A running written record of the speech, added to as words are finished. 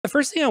The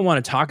first thing I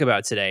want to talk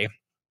about today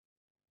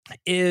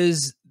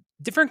is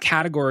different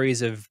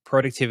categories of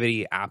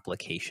productivity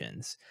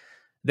applications.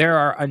 There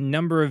are a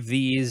number of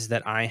these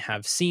that I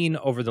have seen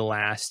over the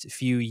last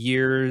few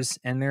years,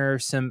 and there are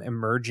some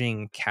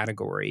emerging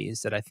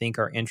categories that I think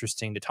are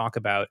interesting to talk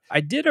about.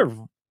 I did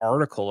an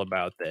article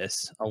about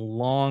this a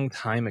long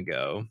time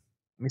ago.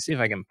 Let me see if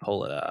I can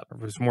pull it up. It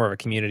was more of a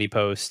community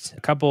post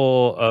it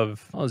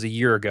was a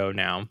year ago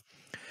now,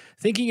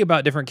 thinking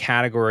about different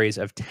categories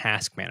of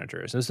task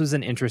managers. This was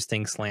an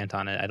interesting slant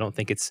on it. I don't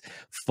think it's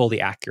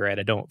fully accurate.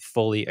 I don't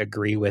fully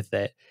agree with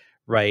it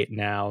right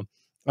now.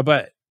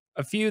 But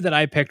a few that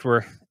I picked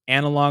were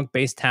analog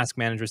based task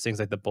managers, things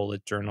like the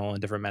bullet journal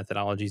and different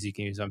methodologies you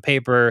can use on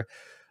paper.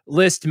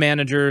 List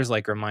managers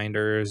like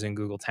reminders and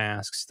Google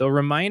Tasks. Though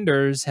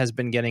reminders has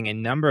been getting a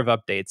number of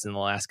updates in the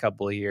last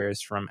couple of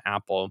years from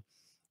Apple,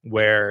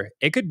 where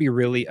it could be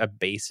really a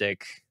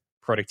basic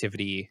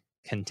productivity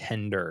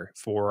contender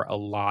for a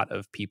lot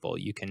of people.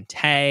 You can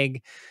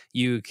tag,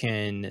 you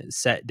can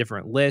set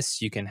different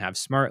lists, you can have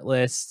smart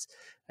lists.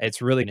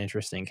 It's really an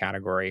interesting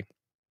category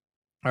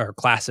or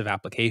class of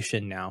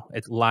application now.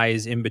 It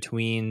lies in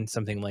between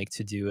something like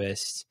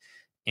Todoist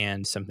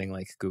and something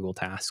like Google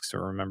Tasks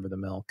or Remember the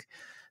Milk.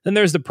 Then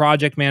there's the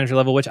project manager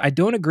level, which I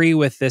don't agree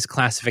with this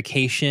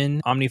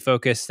classification.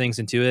 OmniFocus, things,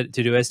 and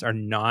Todoist are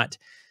not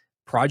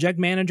project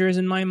managers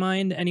in my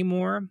mind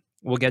anymore.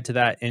 We'll get to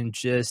that in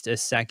just a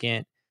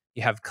second.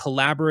 You have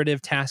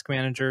collaborative task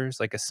managers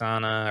like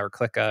Asana or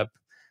ClickUp.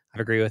 I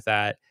agree with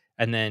that.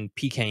 And then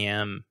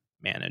PKM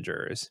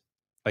managers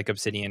like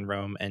Obsidian,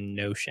 Roam, and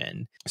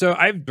Notion. So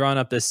I've drawn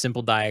up this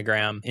simple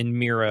diagram in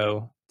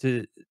Miro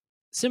to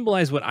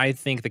symbolize what I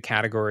think the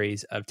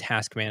categories of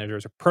task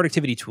managers or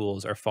productivity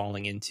tools are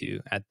falling into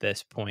at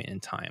this point in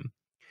time.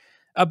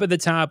 Up at the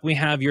top, we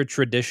have your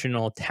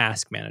traditional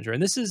task manager.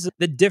 And this is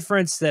the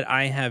difference that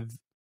I have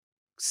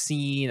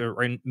seen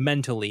or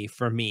mentally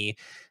for me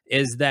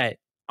is that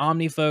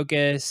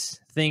OmniFocus,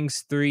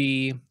 Things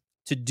 3,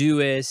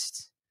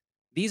 Todoist,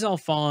 these all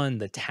fall in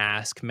the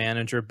task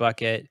manager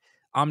bucket.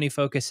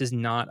 OmniFocus is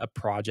not a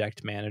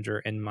project manager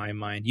in my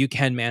mind. You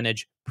can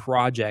manage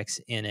projects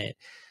in it,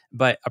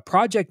 but a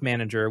project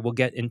manager we'll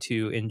get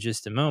into in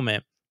just a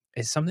moment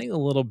is something a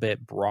little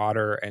bit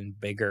broader and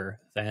bigger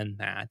than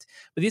that.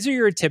 But these are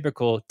your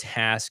typical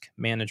task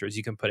managers.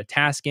 You can put a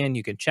task in,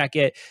 you can check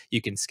it,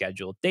 you can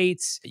schedule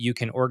dates, you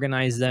can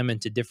organize them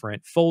into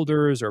different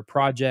folders or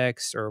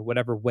projects or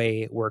whatever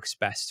way works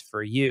best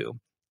for you.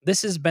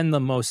 This has been the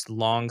most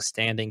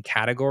long-standing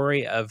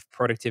category of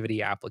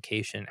productivity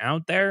application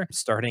out there,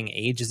 starting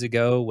ages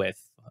ago with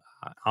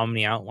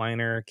Omni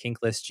Outliner,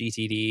 Kinkless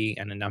GTD,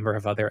 and a number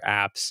of other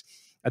apps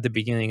at the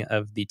beginning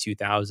of the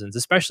 2000s,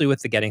 especially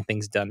with the getting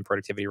things done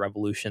productivity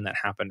revolution that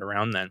happened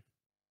around then.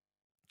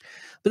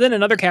 But then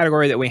another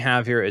category that we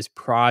have here is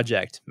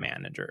project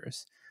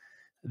managers.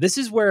 This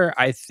is where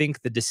I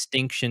think the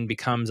distinction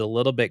becomes a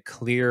little bit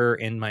clearer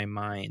in my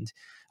mind.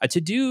 A to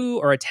do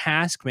or a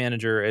task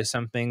manager is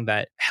something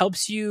that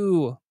helps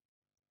you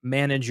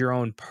manage your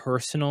own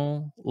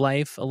personal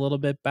life a little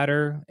bit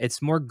better.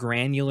 It's more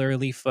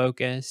granularly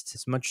focused,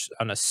 it's much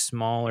on a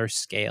smaller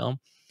scale.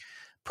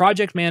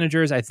 Project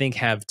managers, I think,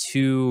 have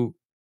two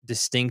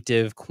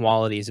distinctive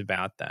qualities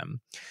about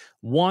them.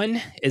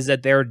 One is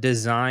that they're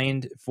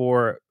designed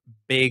for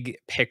big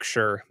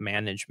picture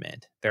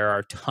management. There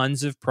are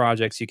tons of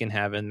projects you can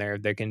have in there.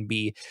 There can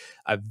be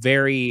a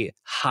very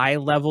high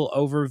level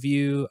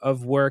overview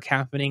of work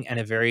happening and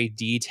a very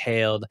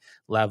detailed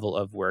level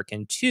of work.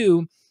 And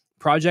two,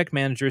 project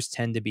managers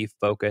tend to be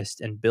focused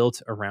and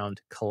built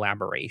around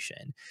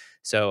collaboration.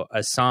 So,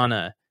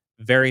 Asana,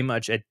 very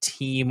much a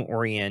team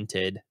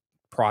oriented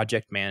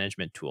project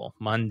management tool.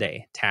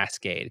 Monday,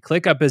 Taskade.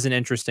 ClickUp is an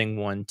interesting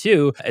one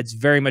too. It's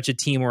very much a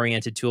team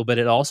oriented tool, but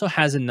it also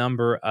has a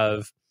number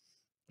of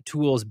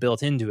tools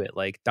built into it,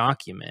 like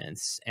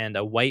documents and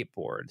a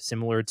whiteboard,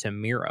 similar to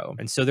Miro.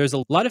 And so there's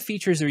a lot of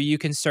features where you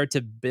can start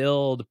to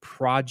build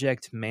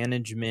project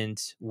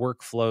management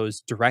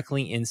workflows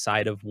directly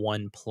inside of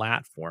one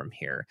platform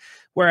here.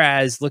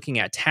 Whereas looking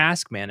at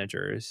task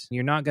managers,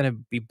 you're not going to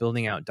be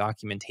building out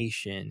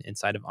documentation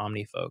inside of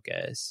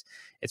OmniFocus.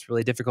 It's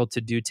really difficult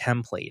to do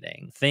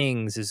templating.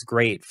 Things is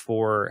great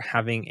for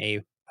having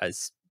a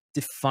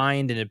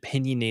defined and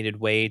opinionated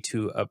way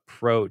to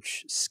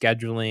approach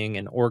scheduling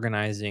and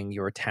organizing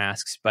your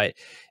tasks, but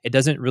it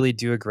doesn't really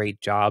do a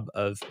great job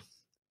of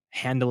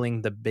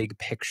handling the big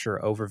picture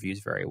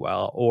overviews very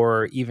well,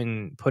 or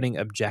even putting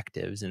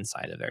objectives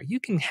inside of there. You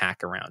can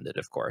hack around it,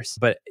 of course,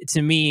 but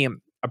to me,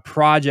 a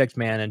project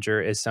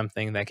manager is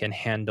something that can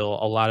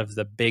handle a lot of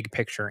the big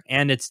picture,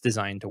 and it's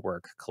designed to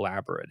work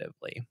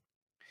collaboratively.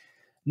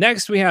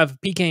 Next, we have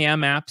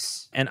PKM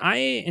apps, and I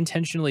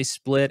intentionally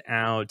split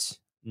out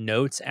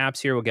notes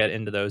apps here. We'll get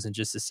into those in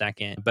just a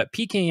second. But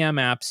PKM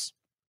apps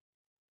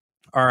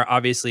are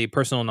obviously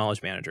personal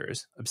knowledge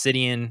managers.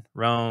 Obsidian,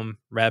 Roam,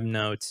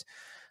 RebNote.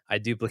 I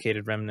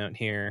duplicated RebNote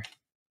here.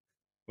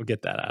 We'll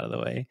get that out of the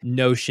way.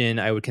 Notion,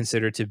 I would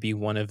consider to be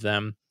one of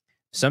them.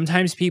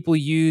 Sometimes people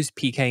use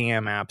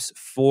PKM apps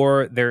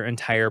for their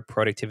entire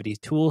productivity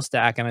tool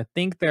stack. And I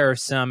think there are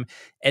some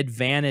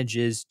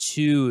advantages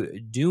to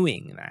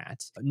doing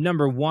that.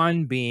 Number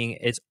one being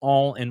it's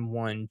all in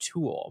one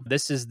tool.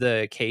 This is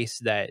the case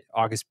that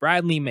August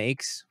Bradley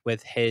makes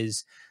with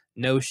his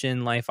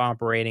Notion life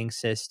operating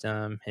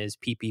system, his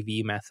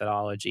PPV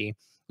methodology.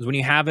 Because when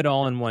you have it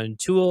all in one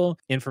tool,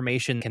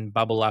 information can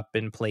bubble up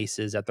in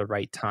places at the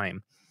right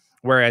time.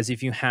 Whereas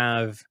if you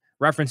have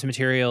reference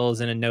materials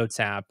in a notes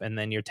app and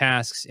then your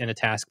tasks in a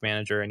task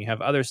manager and you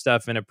have other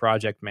stuff in a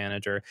project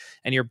manager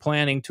and your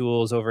planning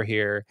tools over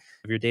here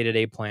of your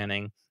day-to-day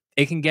planning,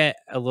 it can get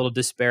a little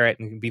disparate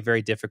and can be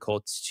very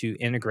difficult to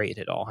integrate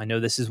it all. I know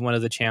this is one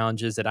of the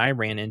challenges that I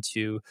ran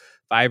into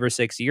 5 or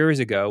 6 years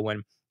ago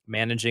when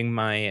managing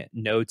my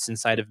notes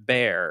inside of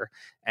Bear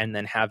and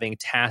then having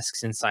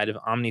tasks inside of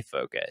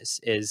OmniFocus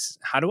is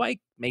how do I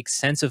make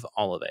sense of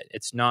all of it?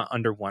 It's not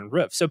under one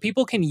roof. So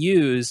people can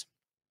use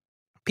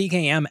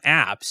PKM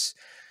apps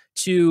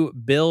to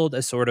build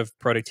a sort of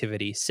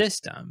productivity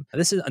system.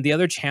 This is the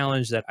other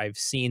challenge that I've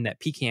seen that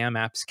PKM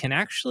apps can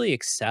actually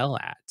excel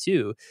at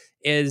too,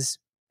 is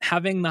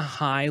having the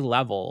high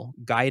level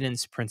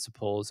guidance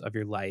principles of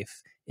your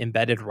life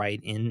embedded right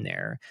in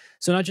there.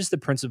 So not just the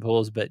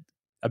principles, but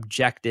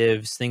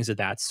objectives, things of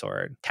that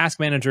sort. Task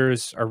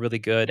managers are really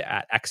good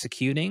at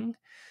executing,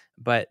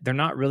 but they're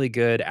not really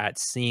good at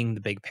seeing the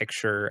big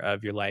picture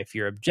of your life,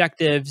 your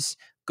objectives,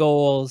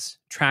 goals,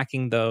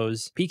 tracking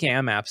those.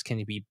 PKM apps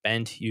can be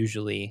bent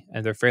usually,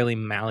 and they're fairly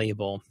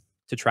malleable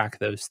to track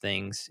those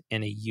things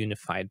in a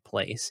unified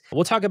place.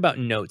 We'll talk about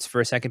notes for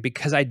a second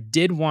because I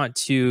did want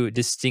to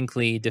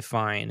distinctly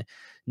define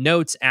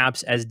notes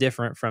apps as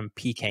different from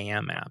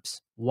PKM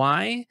apps.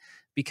 Why?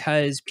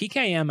 Because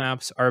PKM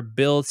apps are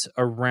built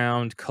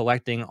around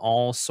collecting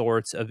all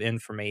sorts of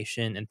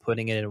information and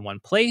putting it in one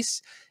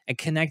place and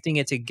connecting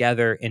it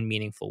together in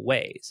meaningful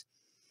ways.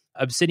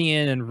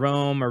 Obsidian and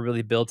Rome are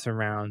really built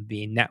around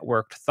the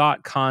networked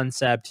thought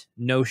concept.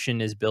 Notion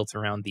is built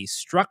around the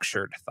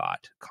structured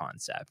thought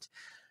concept.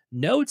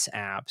 Notes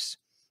apps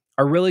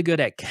are really good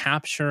at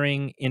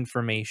capturing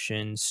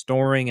information,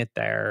 storing it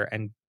there,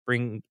 and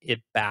bring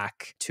it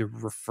back to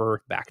refer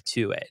back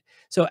to it.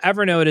 So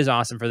Evernote is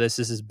awesome for this.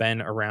 This has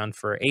been around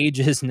for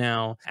ages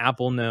now.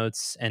 Apple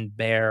Notes and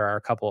Bear are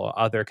a couple of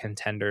other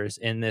contenders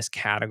in this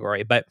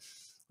category, but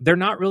they're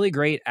not really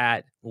great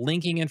at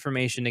linking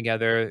information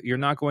together. You're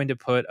not going to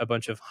put a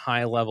bunch of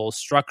high level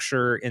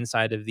structure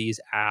inside of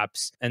these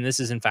apps. And this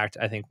is, in fact,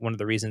 I think one of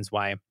the reasons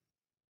why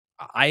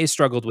I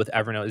struggled with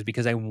Evernote is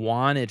because I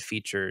wanted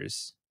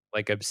features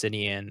like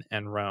Obsidian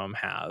and Rome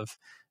have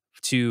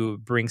to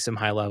bring some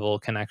high level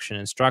connection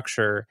and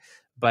structure,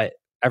 but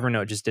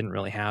Evernote just didn't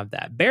really have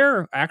that.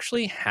 Bear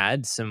actually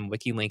had some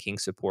wiki linking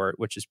support,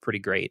 which is pretty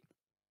great.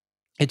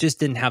 It just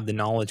didn't have the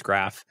knowledge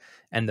graph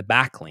and the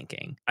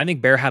backlinking. I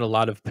think Bear had a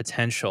lot of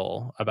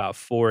potential about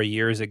 4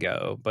 years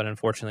ago, but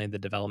unfortunately, the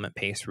development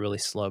pace really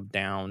slowed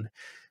down.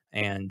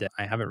 And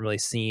I haven't really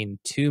seen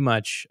too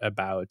much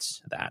about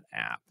that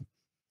app.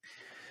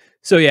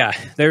 So yeah,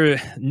 there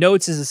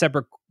Notes is a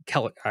separate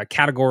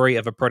category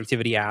of a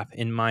productivity app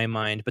in my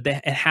mind, but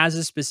it has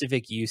a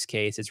specific use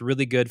case. It's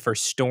really good for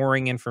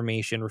storing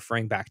information,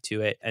 referring back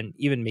to it, and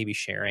even maybe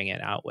sharing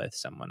it out with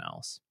someone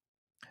else.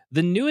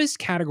 The newest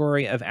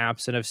category of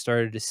apps that I've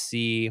started to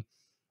see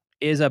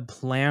is a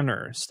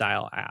planner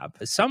style app.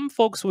 Some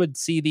folks would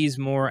see these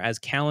more as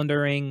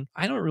calendaring.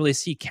 I don't really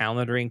see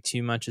calendaring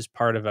too much as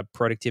part of a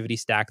productivity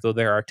stack, though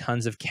there are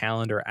tons of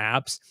calendar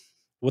apps.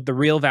 What the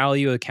real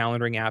value of a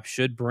calendaring app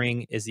should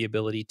bring is the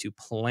ability to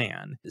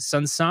plan.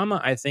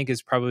 Sunsama, I think,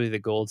 is probably the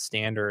gold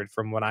standard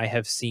from what I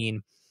have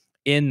seen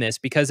in this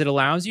because it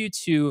allows you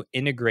to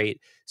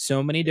integrate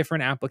so many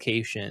different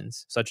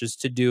applications such as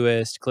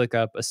Todoist,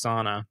 ClickUp,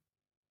 Asana.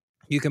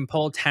 You can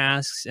pull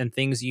tasks and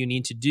things you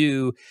need to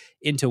do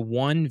into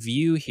one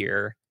view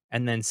here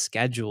and then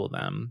schedule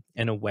them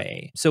in a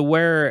way. So,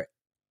 where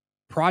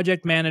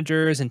project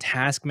managers and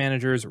task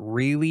managers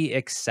really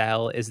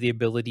excel is the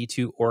ability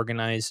to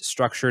organize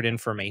structured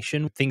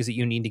information, things that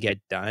you need to get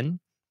done.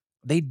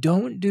 They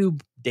don't do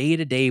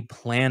day-to-day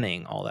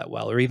planning all that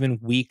well or even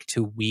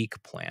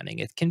week-to-week planning.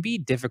 It can be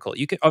difficult.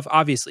 You can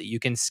obviously you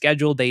can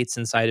schedule dates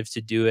inside of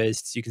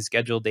Todoist, you can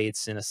schedule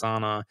dates in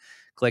Asana,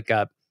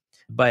 ClickUp,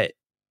 but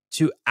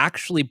to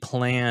actually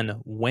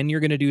plan when you're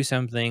going to do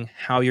something,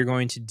 how you're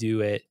going to do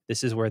it,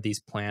 this is where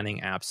these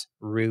planning apps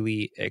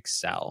really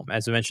excel.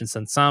 As I mentioned,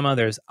 Sunsama,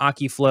 there's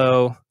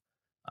Akiflow,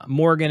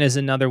 Morgan is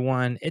another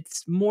one.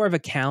 It's more of a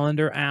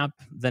calendar app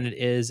than it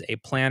is a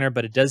planner,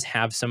 but it does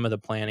have some of the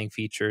planning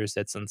features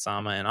that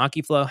Sunsama and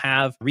Akiflow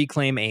have.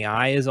 Reclaim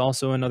AI is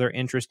also another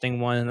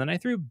interesting one. And then I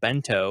threw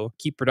Bento,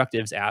 Keep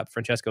Productive's app,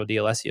 Francesco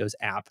D'Alessio's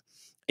app,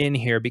 in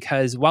here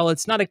because while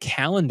it's not a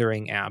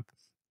calendaring app,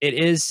 it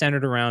is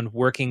centered around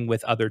working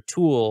with other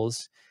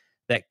tools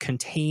that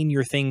contain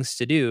your things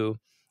to do.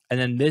 And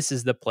then this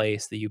is the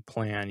place that you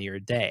plan your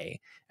day.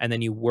 And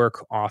then you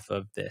work off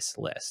of this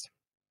list.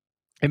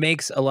 It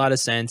makes a lot of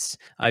sense.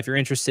 If you're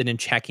interested in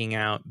checking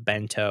out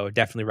Bento,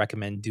 definitely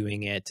recommend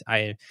doing it.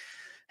 I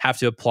have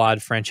to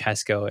applaud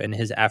Francesco and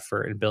his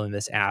effort in building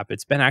this app.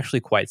 It's been actually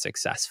quite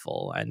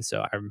successful. And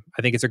so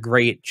I think it's a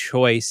great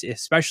choice,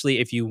 especially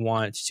if you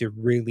want to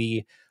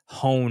really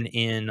hone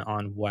in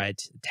on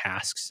what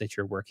tasks that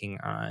you're working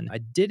on. I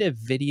did a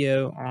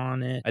video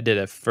on it. I did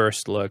a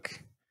first look.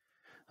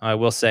 I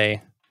will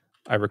say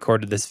I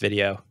recorded this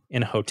video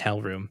in a hotel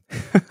room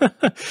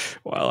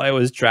while I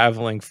was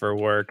traveling for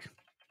work.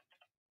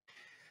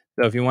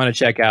 So if you want to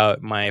check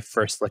out my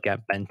first look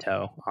at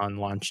Bento on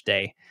launch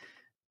day,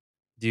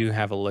 do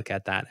have a look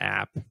at that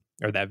app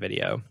or that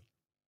video.